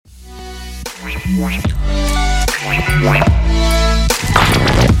Hey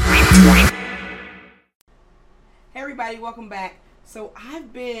everybody, welcome back. So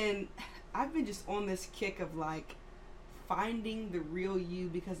I've been just on this kick of like finding the real you,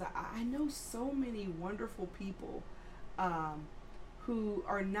 because I know so many wonderful people who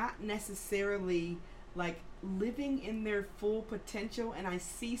are not necessarily like living in their full potential, and I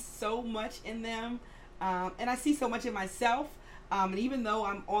see so much in them, and I see so much in myself, and even though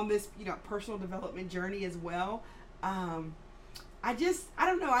I'm on this personal development journey as well, I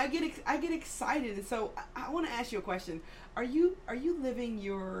don't know, I get excited. And so I want to ask you a question. Are you living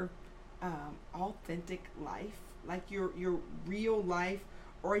your authentic life, like your real life,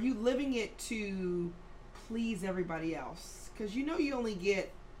 or are you living it to please everybody else? Because you only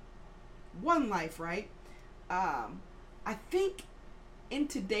get one life, right? I think in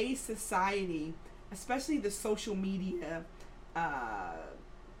today's society, especially the social media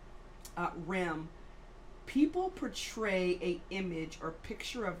realm, people portray a image or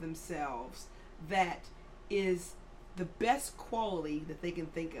picture of themselves that is the best quality that they can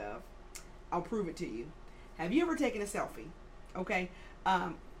think of. I'll prove it to you. Have you ever taken a selfie? Okay.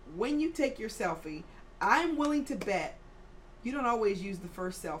 When you take your selfie, I'm willing to bet you don't always use the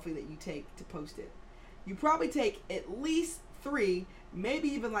first selfie that you take to post it. You probably take at least 3, maybe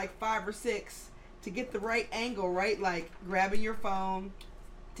even like 5 or 6 to get the right angle, right? Like grabbing your phone,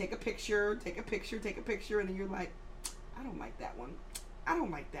 take a picture, and then you're like, I don't like that one. I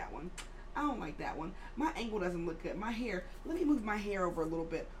don't like that one. My angle doesn't look good. My hair, let me move my hair over a little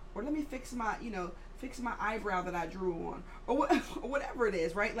bit, or let me fix my eyebrow that I drew on, or whatever it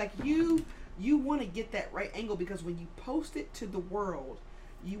is, right? Like you want to get that right angle, because when you post it to the world,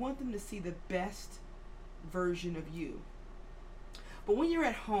 you want them to see the best version of you. But when you're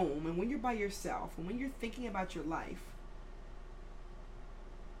at home, and when you're by yourself, and when you're thinking about your life,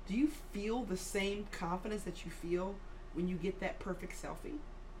 do you feel the same confidence that you feel when you get that perfect selfie?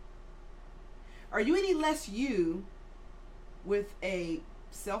 Are you any less you with a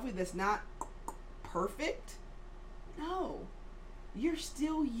selfie that's not perfect? No. You're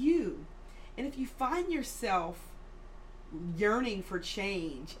still you. And if you find yourself yearning for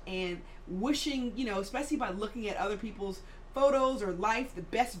change and wishing, especially by looking at other people's photos or life, the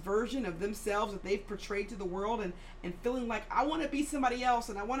best version of themselves that they've portrayed to the world, and feeling like I want to be somebody else,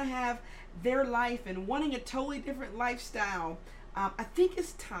 and I want to have their life, and wanting a totally different lifestyle, I think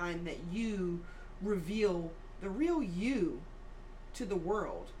it's time that you reveal the real you to the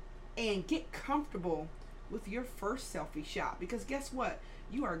world and get comfortable with your first selfie shot. Because guess what?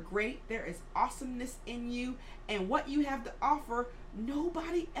 You are great. There is awesomeness in you, and what you have to offer,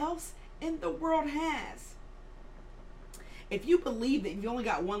 nobody else in the world has. If you believe that you only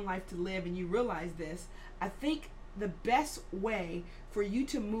got one life to live, and you realize this, I think the best way for you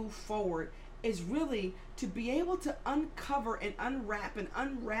to move forward is really to be able to uncover and unwrap and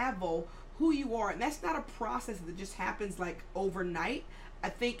unravel who you are. And that's not a process that just happens like overnight. I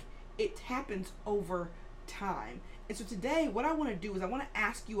think it happens over time. And so today, what I want to do is I want to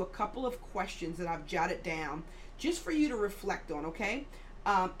ask you a couple of questions that I've jotted down just for you to reflect on, okay?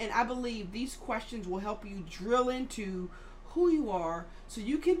 And I believe these questions will help you drill into who you are, so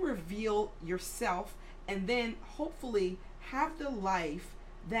you can reveal yourself, and then hopefully have the life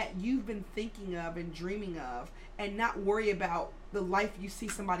that you've been thinking of and dreaming of, and not worry about the life you see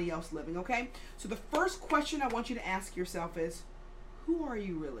somebody else living, okay? So the first question I want you to ask yourself is, who are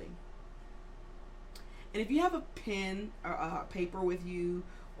you really? And if you have a pen or paper with you,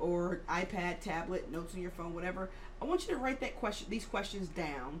 or iPad, tablet, notes on your phone, whatever, I want you to write these questions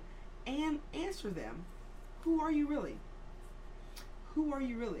down and answer them. Who are you really? Who are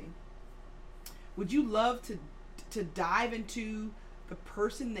you really? Would you love to dive into the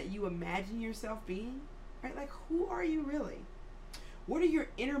person that you imagine yourself being? Right? Like, who are you really? What are your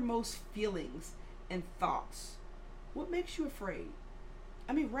innermost feelings and thoughts? What makes you afraid?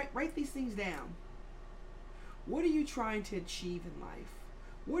 I mean, write these things down. What are you trying to achieve in life?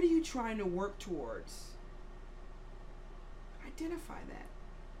 What are you trying to work towards? Identify that.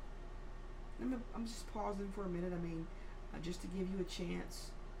 I'm just pausing for a minute. I mean, just to give you a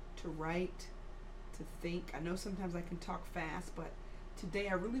chance to write, to think. I know sometimes I can talk fast, but today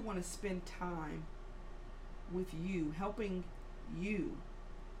I really want to spend time with you, helping you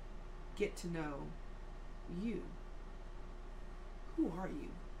get to know you. Who are you?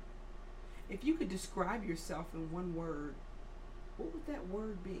 If you could describe yourself in one word, what would that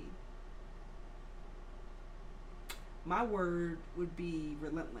word be? My word would be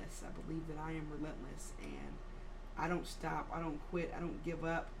relentless. I believe that I am relentless, and I don't stop. I don't quit. I don't give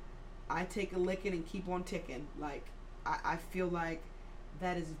up. I take a licking and keep on ticking. Like, I feel like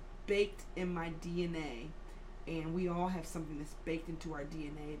that is baked in my DNA, and we all have something that's baked into our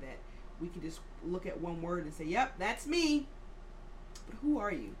DNA that we can just look at one word and say, yep, that's me. But who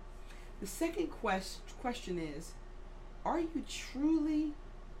are you? The second question is, are you truly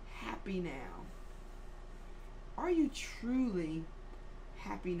happy now? Are you truly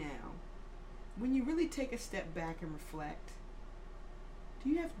happy now? When you really take a step back and reflect, do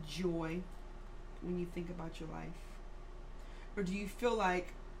you have joy when you think about your life? Or do you feel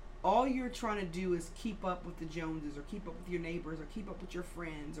like all you're trying to do is keep up with the Joneses, or keep up with your neighbors, or keep up with your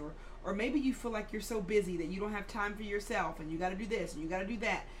friends, or maybe you feel like you're so busy that you don't have time for yourself, and you got to do this and you got to do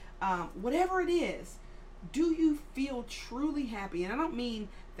that. Whatever it is, do you feel truly happy? And I don't mean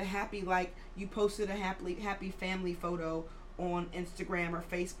the happy like you posted a happy family photo on Instagram or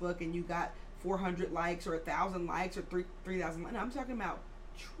Facebook and you got 400 likes or 1,000 likes or 3,000 likes. No, I'm talking about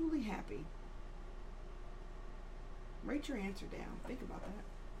truly happy. Write your answer down. Think about that.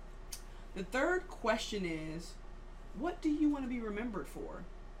 The third question is, what do you want to be remembered for?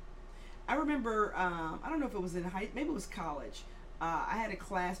 I remember, I don't know if it was maybe it was college. I had a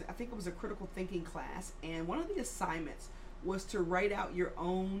class, I think it was a critical thinking class, and one of the assignments was to write out your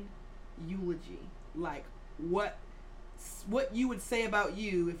own eulogy, like what you would say about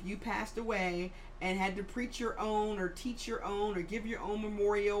you if you passed away, and had to preach your own or teach your own or give your own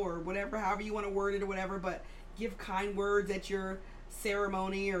memorial or whatever, however you want to word it or whatever, but give kind words at your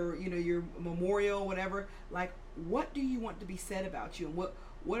ceremony or your memorial, whatever. Like, what do you want to be said about you, and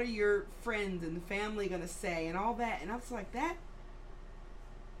what are your friends and the family going to say, and all that. And I was like, that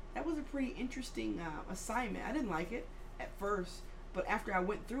was a pretty interesting assignment. I didn't like it at first, but after I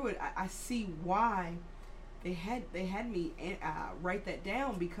went through it, I see why they had me write that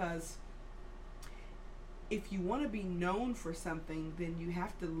down, because if you want to be known for something, then you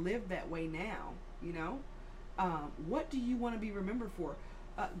have to live that way now. What do you want to be remembered for?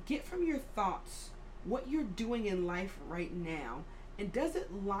 Get from your thoughts what you're doing in life right now, and does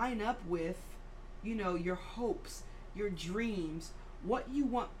it line up with your hopes, your dreams, what you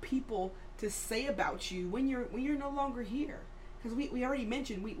want people to say about you when you're no longer here? Because we already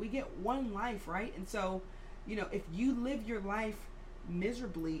mentioned we get one life, right? And so if you live your life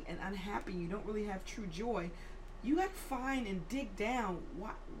miserably and unhappy, you don't really have true joy, you got to find and dig down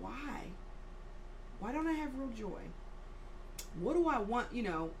why don't I have real joy? What do I want?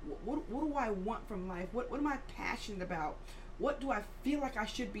 What do I want from life? What am I passionate about? What do I feel like I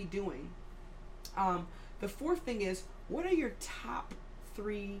should be doing? The fourth thing is, what are your top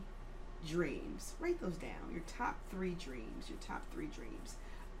 3 dreams? Write those down. Your top 3 dreams. Your top 3 dreams.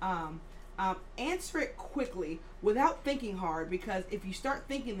 Answer it quickly without thinking hard, because if you start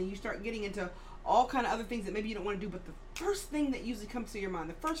thinking, then you start getting into all kind of other things that maybe you don't want to do. But the first thing that usually comes to your mind,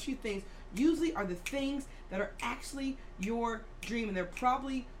 the first few things, usually are the things that are actually your dream, and they're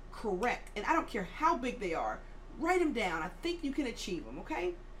probably correct. And I don't care how big they are. Write them down. I think you can achieve them,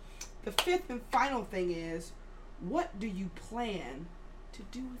 okay? The fifth and final thing is, what do you plan to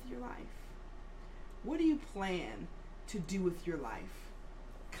do with your life? What do you plan to do with your life?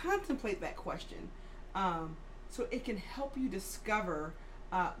 Contemplate that question, so it can help you discover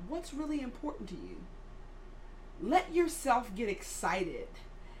what's really important to you. Let yourself get excited.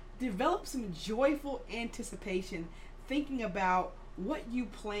 Develop some joyful anticipation thinking about what you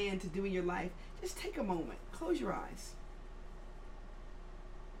plan to do in your life. Just take a moment. Close your eyes.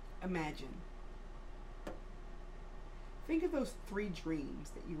 Imagine. Think of those 3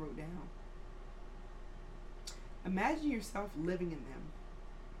 dreams that you wrote down. Imagine yourself living in them,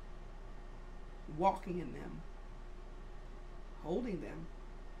 walking in them, holding them,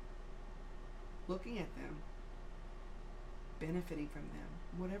 looking at them, benefiting from them,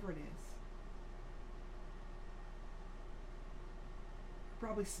 whatever it is.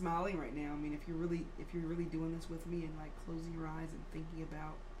 Probably smiling right now. I mean, if you're really doing this with me, and like closing your eyes and thinking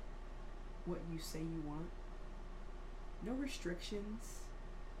about what you say you want. No restrictions,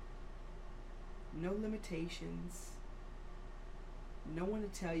 no limitations, no one to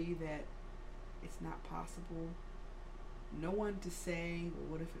tell you that it's not possible, no one to say, well,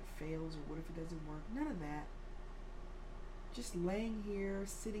 what if it fails, or what if it doesn't work? None of that. Just laying here,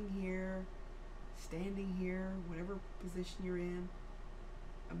 sitting here, standing here, whatever position you're in,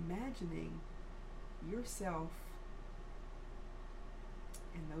 imagining yourself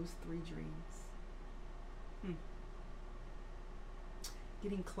in those 3 dreams.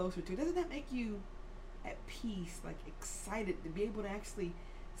 Getting closer to it. Doesn't that make you at peace, like excited to be able to actually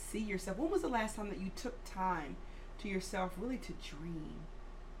see yourself? When was the last time that you took time to yourself really to dream?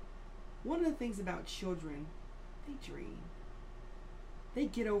 One of the things about children, they dream. They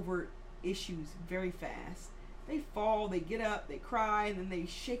get over issues very fast. They fall, they get up, they cry, and then they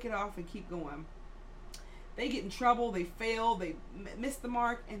shake it off and keep going. They get in trouble, they fail, they miss the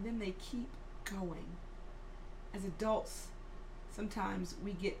mark, and then they keep going. As adults, sometimes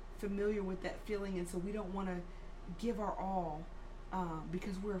we get familiar with that feeling, and so we don't want to give our all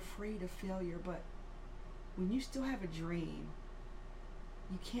because we're afraid of failure. But when you still have a dream,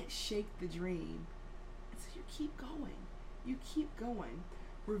 you can't shake the dream, and so you keep going. You keep going.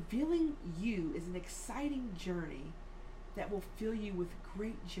 Revealing you is an exciting journey that will fill you with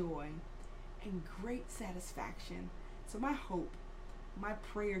great joy and great satisfaction. So my hope, my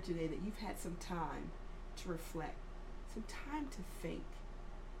prayer today, that you've had some time to reflect, some time to think.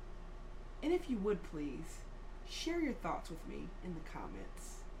 And if you would please, share your thoughts with me in the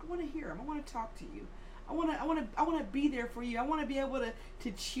comments. I want to hear them. I want to talk to you. I want to be there for you. I want to be able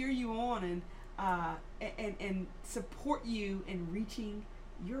to cheer you on and support you in reaching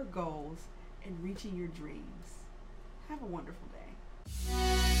your goals and reaching your dreams. Have a wonderful day.